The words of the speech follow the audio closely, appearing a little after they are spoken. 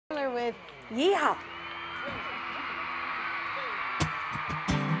Yee Hawt.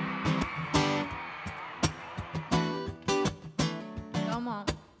 Come on.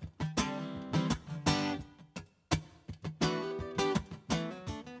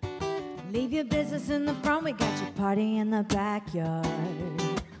 Leave your business in the front, we got your party in the backyard.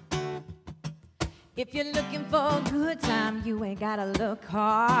 If you're looking for a good time, you ain't gotta look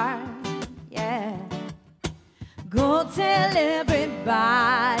hard, yeah. Go tell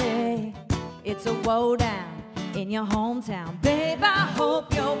everybody it's a woe down in your hometown. Babe, I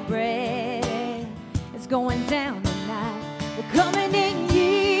hope you're ready. It's going down tonight. We're coming in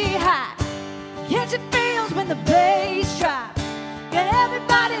Yee Hawt. Catch your feels when the bass drops. Get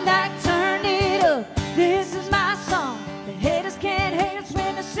everybody like turn it up. This is my song. The haters can't hate us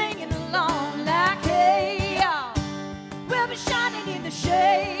when they're singing along. Like hey y'all, we'll be shining in the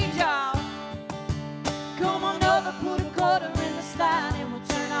shade, y'all. Come on over, put a quarter in the slide, and we'll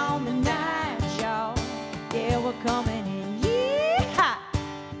turn on the night, y'all. Yeah, we're coming in Yee Hawt.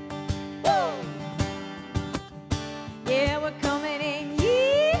 Woo! Yeah, we're coming in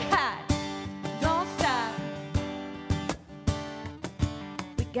Yee Hawt. Don't stop.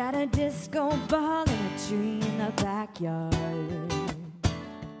 We got a disco ball and a tree in the backyard.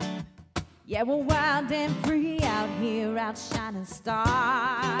 Yeah, we're wild and free out here, outshining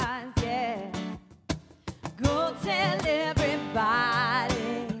stars, yeah. Go tell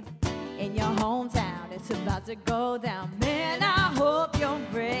everybody in your hometown it's about to go down. Man, I hope you're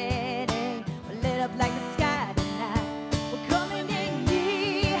ready. We're lit up like the sky tonight. We're coming in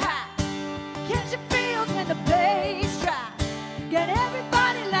Yee Hawt. Catch your feels when the bass drops. Get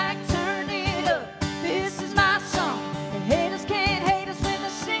everybody like turn it up. This is my song. The haters can't hate us when they're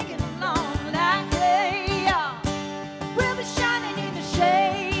singing along. Like hey y'all, we'll be shining in the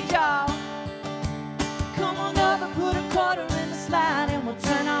shade, y'all. Come on over, put a quarter in the slide, and we'll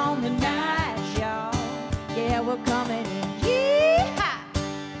turn on the night, y'all. Yeah, we're coming in Yee Hawt.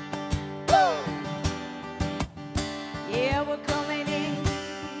 Woo! Yeah, we're coming in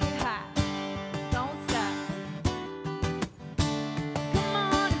Yee Hawt. Don't stop. Come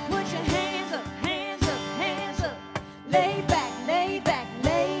on and put your hands up, hands up, hands up. Lay back, lay back,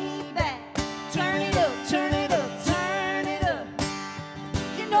 lay back. Turn it up, turn it up, turn it up.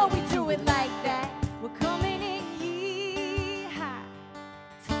 You know we do it like that. We're coming in Yee Hawt.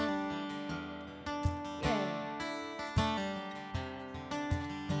 Yeah.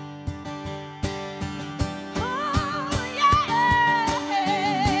 Oh, yeah, yeah.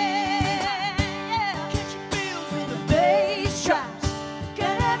 Catch your feels when the bass drops.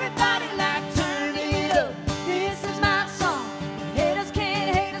 Get everybody like turn it up. This is my song. Haters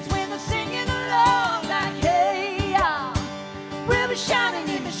can't hate us when they're singing along. Like hey y'all, we'll be shining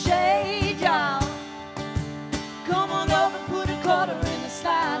in the shade, y'all. Come on over, put a quarter in the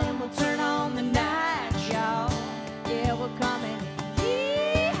slide, and we'll turn on the night, y'all. Yeah, we're coming in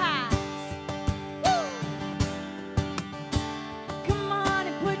Yee Hawt. Woo! Come on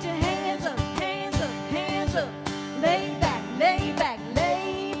and put your hands up, hands up, hands up.